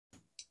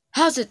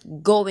How's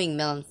it going,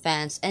 Melon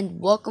fans, and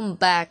welcome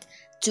back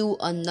to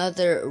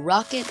another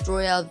Rocket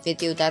Royale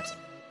video that's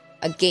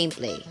a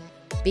gameplay.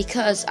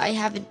 Because I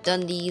haven't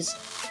done these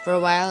for a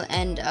while,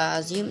 and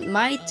as you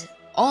might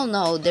all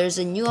know, there's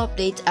a new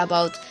update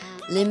about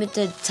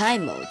limited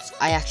time modes.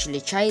 I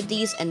actually tried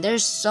these and they're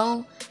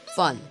so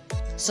fun.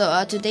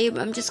 So today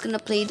I'm just gonna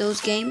play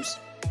those games,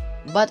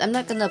 but I'm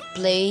not gonna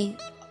play,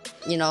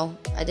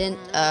 I didn't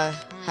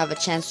have a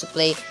chance to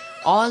play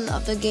all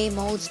of the game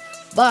modes,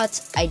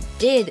 but I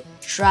did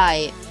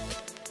try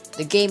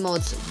the game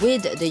modes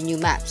with the new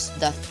maps,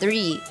 the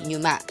 3 new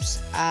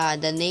maps.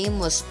 The name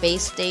was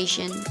Space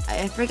Station.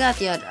 I forgot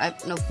the other, I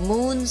don't know,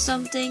 Moon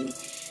something.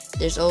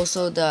 There's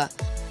also the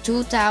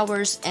 2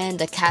 towers and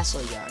the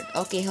castle yard.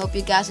 Okay, hope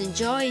you guys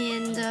enjoy,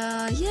 and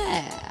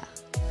yeah.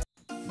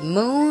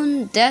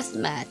 Moon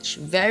Deathmatch,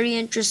 very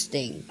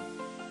interesting.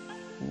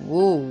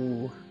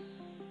 Whoa.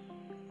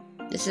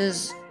 This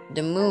is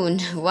the moon.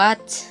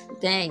 What?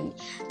 Dang.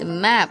 The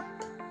map.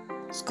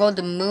 It's called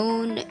the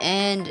moon,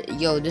 and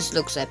yo, this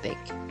looks epic.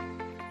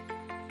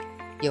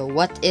 Yo,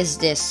 what is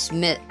this?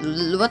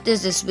 What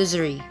is this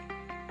misery?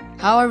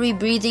 How are we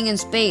breathing in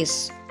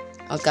space?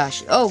 Oh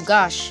gosh. Oh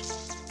gosh.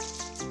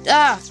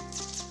 Ah!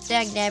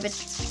 Dang, damn it.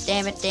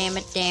 Damn it, damn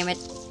it, damn it.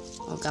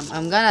 Oh,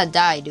 I'm gonna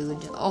die,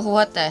 dude. Oh,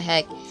 what the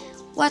heck?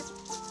 What?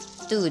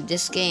 Dude,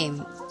 this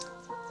game.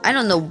 I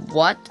don't know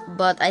what,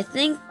 but I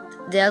think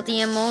the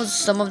LTM modes,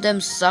 some of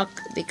them suck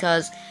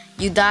because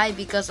you die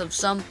because of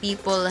some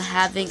people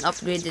having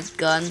upgraded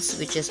guns,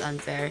 which is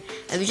unfair.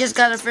 And we just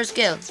got our first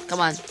kill. Come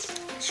on.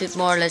 Shoot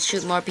more. Let's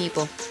shoot more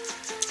people.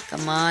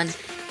 Come on.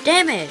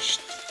 Damaged.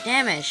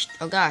 Damaged.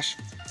 Oh gosh.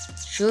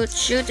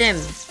 Shoot him.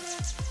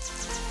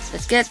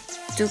 Let's get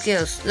 2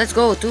 kills. Let's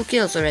go. 2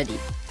 kills already.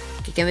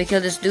 Okay, can we kill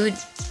this dude?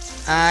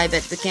 I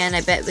bet we can.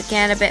 I bet we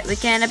can. I bet we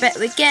can. I bet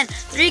we can.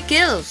 3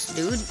 kills,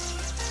 dude.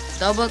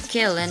 Double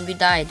kill and we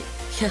died.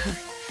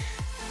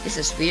 This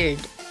is weird.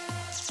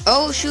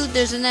 Oh shoot,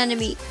 there's an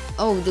enemy.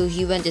 Oh dude,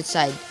 he went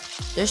inside.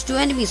 There's 2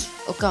 enemies.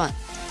 Oh come on.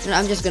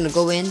 I'm just gonna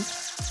go in.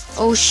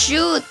 Oh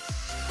shoot.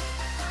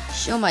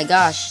 Oh my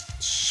gosh.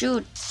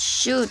 Shoot.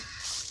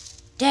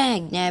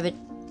 Dang nabbit.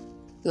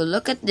 Yo,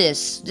 look at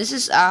this. This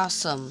is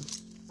awesome.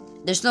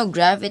 There's no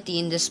gravity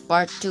in this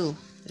part too.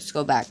 Let's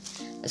go back.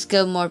 Let's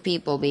kill more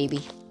people,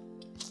 baby.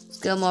 Let's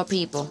kill more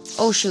people.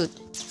 Oh shoot.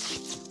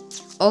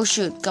 Oh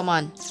shoot, come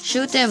on.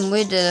 Shoot him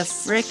with the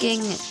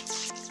freaking...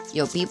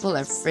 Yo, people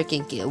are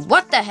freaking killed.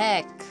 What the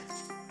heck?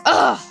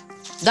 Ugh!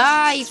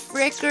 Die,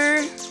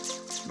 fricker!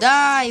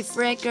 Die,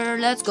 fricker!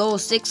 Let's go.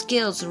 6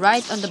 kills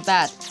right on the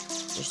bat.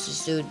 There's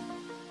this dude.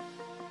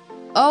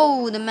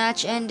 Oh, the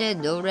match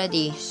ended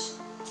already.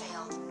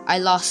 I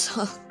lost.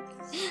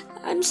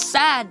 I'm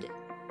sad,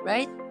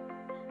 right?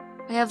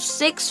 I have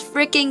 6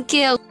 freaking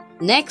kills.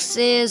 Next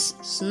is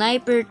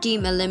Sniper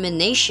Team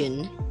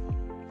Elimination.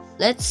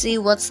 Let's see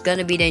what's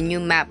gonna be the new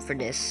map for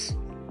this.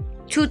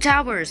 2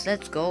 towers,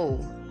 let's go.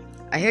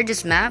 I heard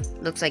this map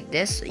looks like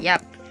this.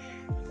 Yep.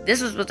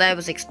 This was what I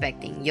was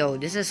expecting. Yo,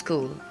 this is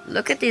cool.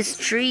 Look at these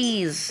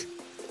trees.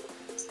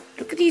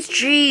 Look at these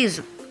trees.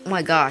 Oh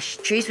my gosh.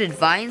 Trees with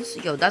vines?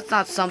 Yo, that's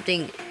not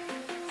something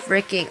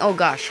freaking... Oh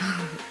gosh.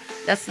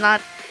 That's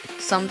not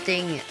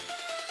something,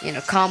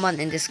 common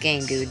in this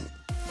game, dude.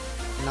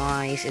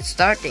 Nice. It's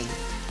starting.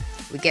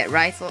 We get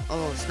rifle.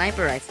 Oh,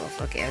 sniper rifles.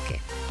 Okay.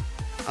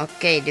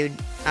 Okay, dude.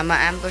 I'ma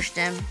ambush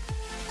them.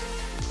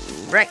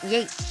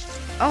 Yay.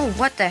 Oh,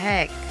 what the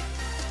heck?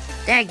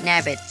 Dag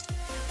nabbit.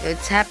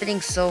 It's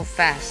happening so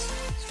fast.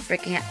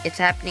 It's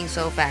happening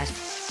so fast.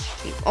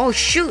 Oh,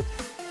 shoot.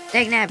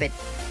 Dag nabbit.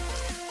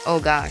 Oh,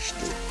 gosh,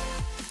 dude.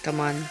 Come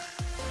on.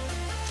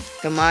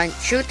 Come on.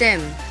 Shoot them.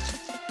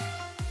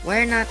 Why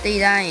are not they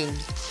dying?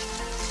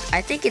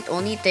 I think it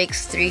only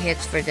takes 3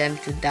 hits for them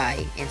to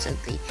die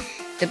instantly.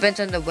 Depends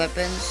on the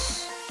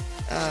weapon's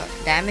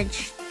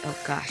damage. Oh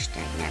gosh,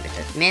 dang nabbit,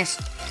 that missed.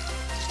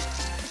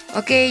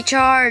 Okay,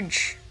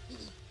 charge.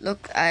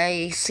 Look,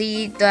 I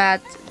see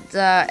that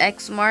the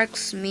X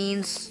marks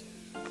means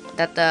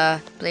that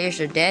the players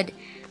are dead,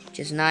 which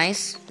is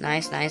nice.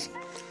 Nice.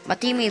 My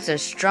teammates are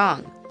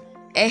strong.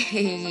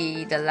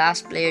 Hey, the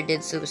last player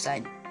did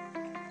suicide.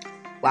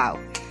 Wow.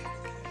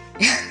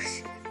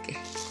 Okay.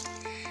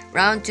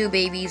 Round 2,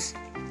 babies.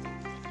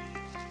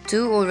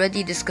 2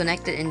 already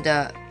disconnected in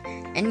the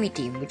enemy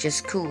team, which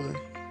is cool.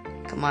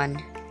 Come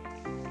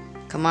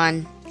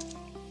on.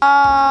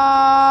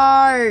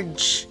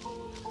 Charge!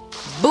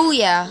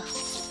 Booyah!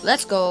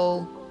 Let's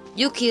go.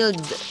 You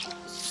killed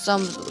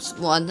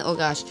someone. Oh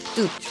gosh.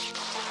 Dude.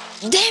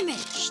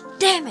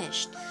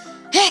 Damaged.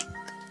 Heck!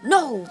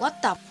 No!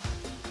 What the?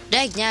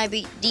 Dang,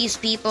 these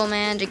people,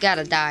 man, they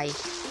gotta die.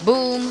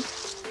 Boom.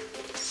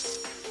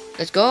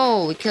 Let's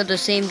go. We killed the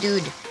same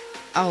dude.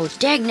 Oh,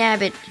 dang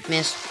nabbit.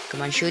 Missed.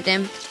 Come on, shoot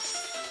him.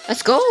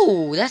 Let's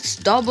go. That's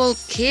double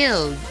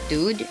kill,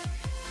 dude.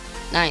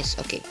 Nice.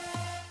 Okay,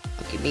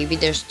 maybe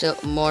there's still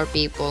more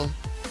people.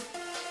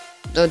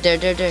 Oh, there.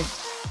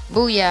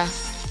 Booyah.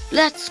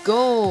 Let's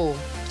go.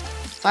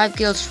 5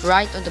 kills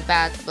right on the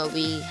bat, but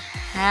we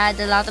had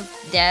a lot of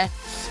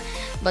deaths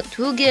But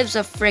who gives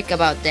a frick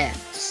about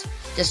deaths?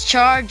 Just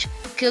charge,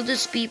 kill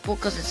these people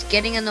because it's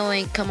getting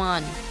annoying. Come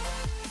on.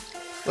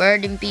 Where are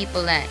them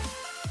people at?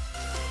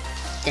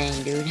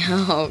 Dang, dude.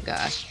 Oh,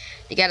 gosh.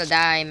 They gotta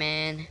die,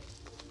 man.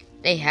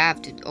 They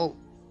have to. Oh.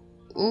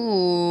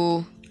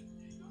 Ooh.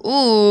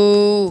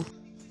 Ooh.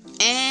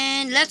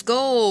 And let's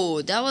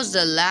go. That was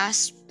the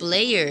last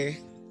player.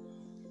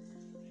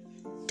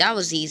 That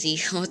was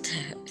easy. What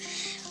the...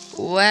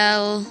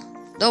 Well...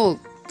 Oh.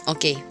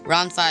 Okay.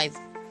 Round 5.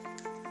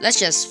 Let's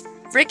just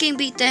freaking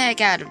beat the heck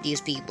out of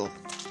these people.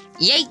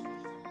 Yay!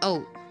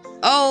 Oh.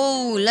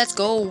 Oh, let's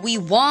go. We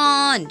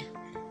won!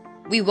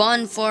 We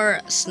won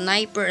for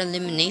sniper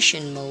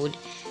elimination mode.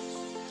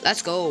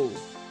 Let's go.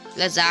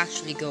 Let's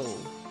actually go.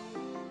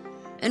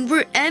 And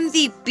we're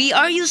MVP.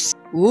 Are you...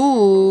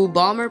 Ooh,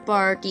 bomber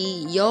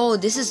party. Yo,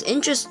 this is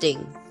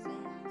interesting.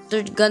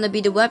 They're gonna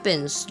be the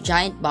weapons.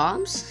 Giant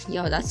bombs?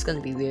 Yo, that's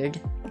gonna be weird.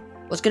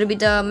 What's gonna be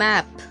the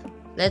map?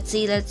 Let's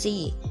see, let's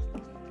see.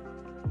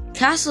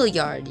 Castle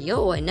Yard.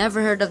 Yo, I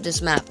never heard of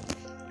this map.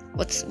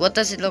 What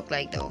does it look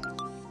like though?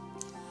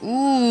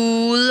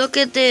 Ooh, look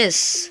at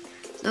this.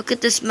 Look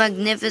at this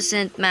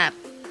magnificent map.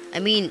 I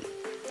mean,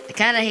 I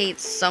kinda hate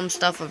some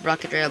stuff of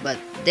Rocket Rail, but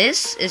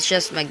this is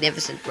just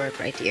magnificent work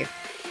right here.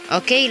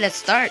 Okay, let's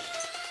start.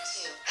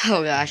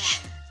 Oh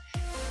gosh.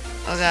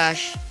 Oh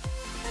gosh.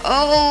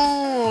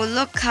 Oh,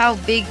 look how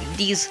big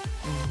these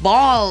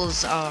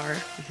balls are.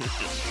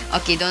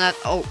 Okay, don't have...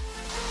 Oh.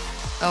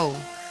 Oh.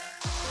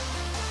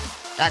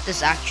 That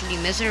is actually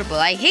miserable.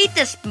 I hate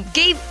this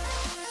game.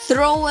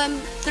 Throw him.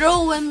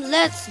 Throw him.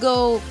 Let's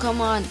go.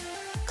 Come on.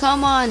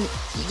 Come on.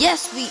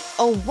 Yes, we...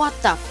 Oh, what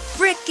the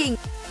freaking...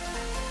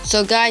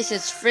 So guys,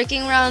 it's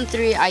freaking round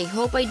 3. I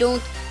hope I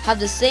don't have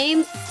the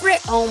same frick...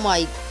 Oh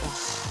my...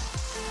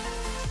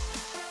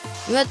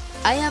 But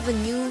I have a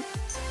new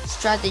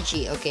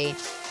strategy, okay?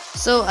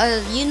 So,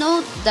 you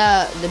know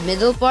the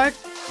middle part?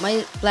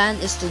 My plan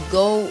is to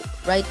go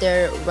right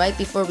there, right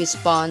before we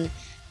spawn.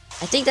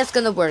 I think that's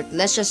gonna work.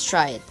 Let's just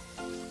try it.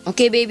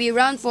 Okay, baby,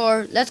 round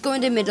 4. Let's go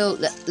in the middle.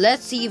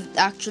 Let's see if it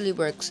actually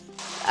works.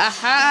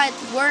 Aha,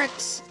 it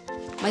works.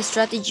 My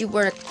strategy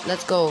worked.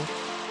 Let's go.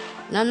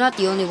 And I'm not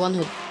the only one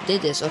who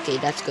did this. Okay,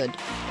 that's good.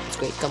 That's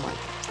great. Come on.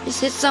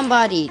 Just hit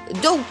somebody.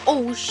 Don't.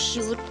 Oh,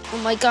 shoot. Oh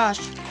my gosh.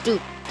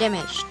 Dude,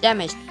 damage.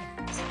 Damage.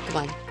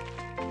 Come on.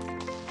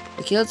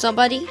 We killed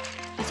somebody?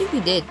 I think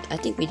we did. I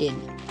think we did.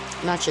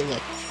 Not sure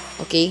yet.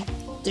 Okay.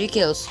 3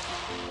 kills.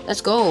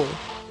 Let's go.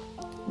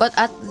 But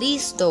at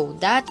least though,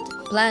 that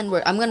plan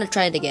worked. I'm gonna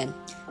try it again.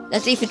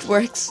 Let's see if it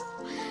works.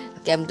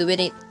 Okay, I'm doing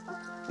it.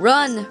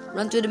 Run!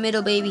 Run to the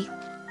middle, baby.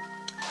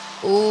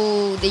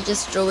 Oh, they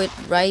just throw it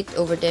right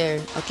over there.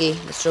 Okay,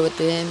 let's throw it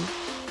to him.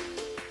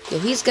 Yo,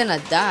 he's gonna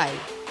die.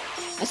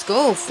 Let's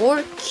go.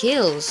 4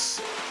 kills.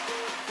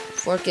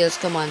 4 kills,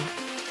 come on.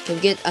 Can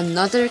we get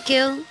another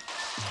kill?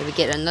 Can we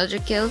get another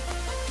kill?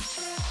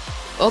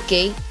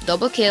 Okay,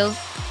 double kill.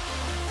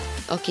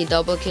 Okay,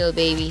 double kill,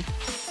 baby.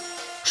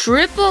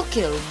 Triple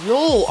kill.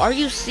 Yo, are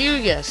you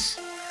serious?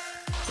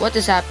 What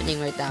is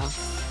happening right now?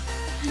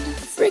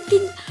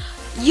 Freaking...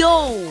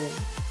 Yo!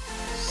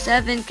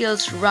 7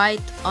 kills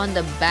right on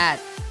the bat.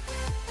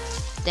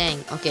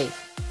 Dang, okay.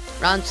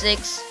 Round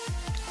 6.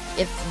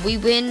 If we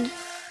win,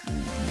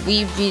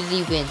 we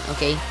really win,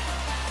 okay?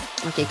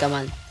 Okay, come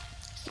on.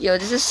 Yo,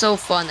 this is so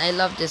fun. I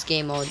love this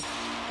game mode.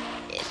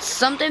 It's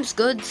sometimes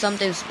good,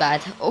 sometimes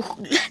bad. Oh,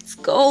 let's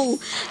go!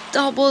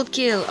 Double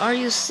kill. Are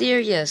you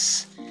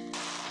serious?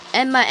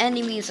 And my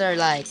enemies are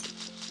like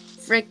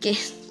freaking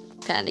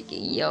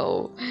panicking.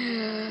 Yo,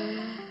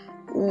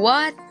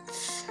 what?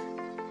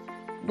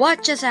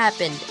 What just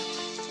happened?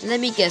 Let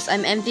me guess.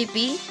 I'm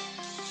MVP.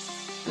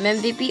 I'm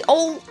MVP.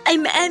 Oh,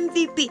 I'm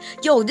MVP.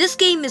 Yo, this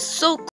game is so cool.